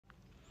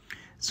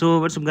So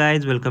what's up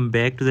guys, welcome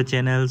back to the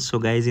channel. So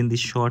guys, in this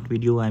short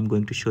video I'm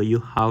going to show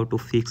you how to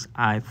fix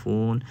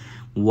iPhone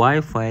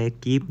Wi-Fi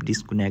keep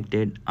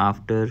disconnected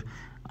after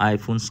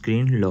iPhone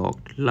screen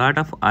locked. Lot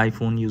of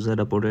iPhone user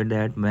reported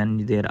that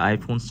when their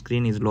iPhone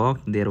screen is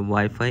locked, their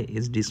Wi-Fi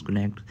is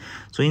disconnected.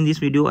 So in this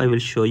video I will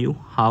show you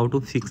how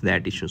to fix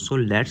that issue. So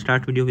let's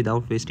start video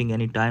without wasting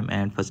any time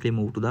and firstly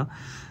move to the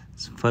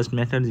first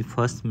method. The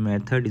first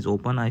method is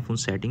open iPhone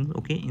settings.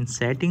 Okay, in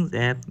settings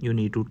app you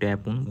need to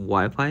tap on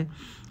Wi-Fi.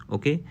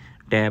 Okay,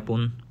 tap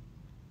on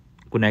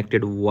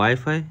connected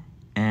Wi-Fi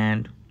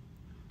and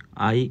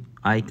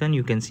icon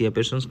you can see a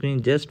person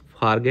screen. Just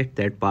forget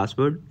that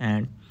password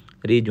and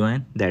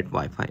rejoin that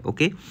Wi-Fi.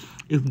 Okay,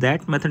 if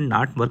that method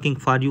not working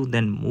for you,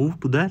 then move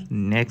to the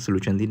next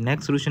solution. The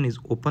next solution is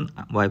open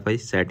Wi-Fi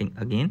setting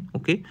again.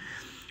 Okay,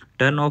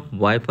 turn off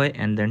Wi-Fi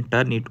and then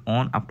turn it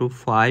on up to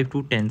 5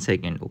 to 10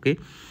 seconds. Okay,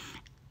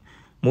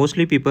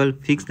 mostly people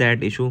fix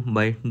that issue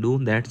by do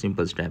that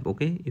simple step.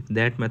 Okay, if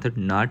that method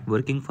not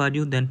working for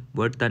you, then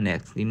what the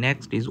next? The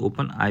next is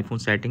open iPhone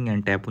setting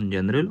and tap on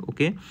general.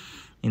 Okay,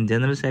 in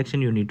general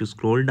section you need to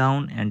scroll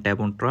down and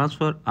tap on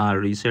transfer or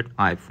reset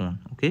iPhone.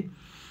 Okay,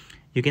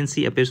 you can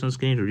see a person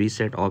screen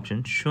reset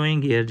option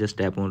showing here. Just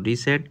tap on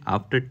reset.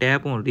 After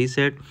tap on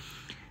reset,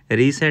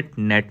 reset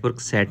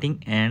network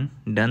setting and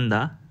done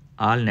the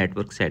all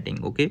network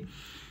setting. Okay,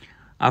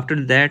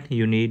 after that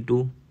you need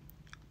to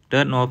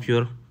turn off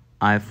your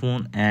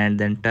iPhone and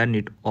then turn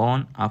it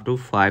on after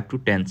 5 to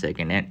 10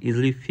 seconds and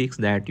easily fix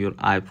that your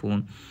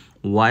iPhone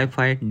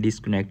Wi-Fi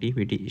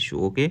disconnectivity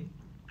issue. Okay,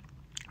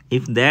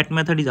 if that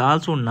method is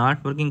also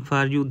not working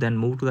for you, then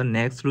move to the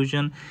next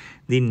solution.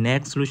 The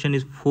next solution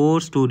is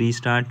force to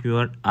restart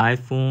your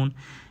iPhone.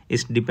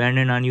 It's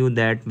dependent on you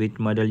that which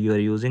model you are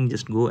using.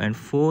 Just go and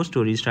force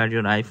to restart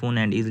your iPhone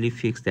and easily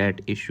fix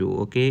that issue.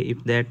 Okay,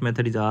 if that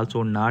method is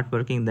also not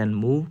working, then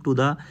move to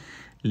the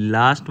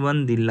last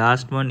one. The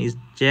last one is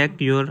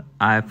check your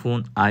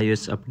iPhone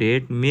iOS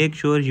update. Make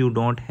sure you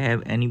don't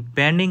have any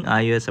pending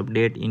iOS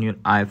update in your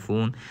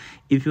iPhone.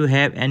 If you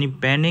have any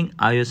pending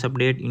iOS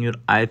update in your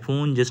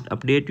iPhone, just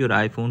update your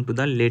iPhone to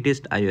the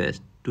latest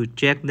iOS. To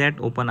check that,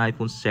 open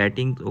iPhone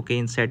settings. Okay,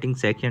 in settings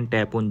section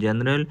tap on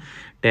general,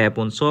 tap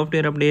on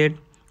software update.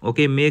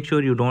 Okay, make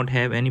sure you don't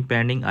have any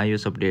pending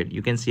iOS update.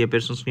 You can see a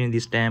person screen.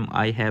 This time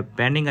I have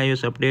pending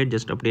iOS update.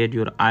 Just update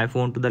your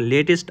iPhone to the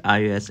latest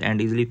iOS and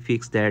easily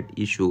fix that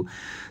issue.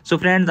 So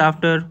friends,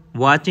 after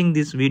watching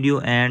this video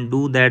and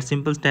do that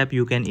simple step,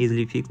 you can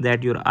easily fix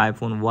that your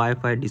iPhone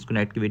Wi-Fi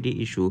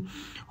disconnectivity issue.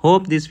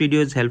 Hope this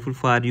video is helpful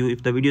for you.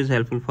 If the video is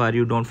helpful for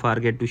you, don't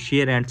forget to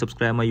share and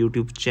subscribe my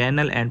YouTube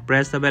channel and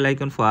press the bell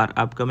icon for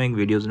upcoming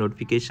videos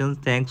notifications.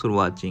 Thanks for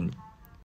watching.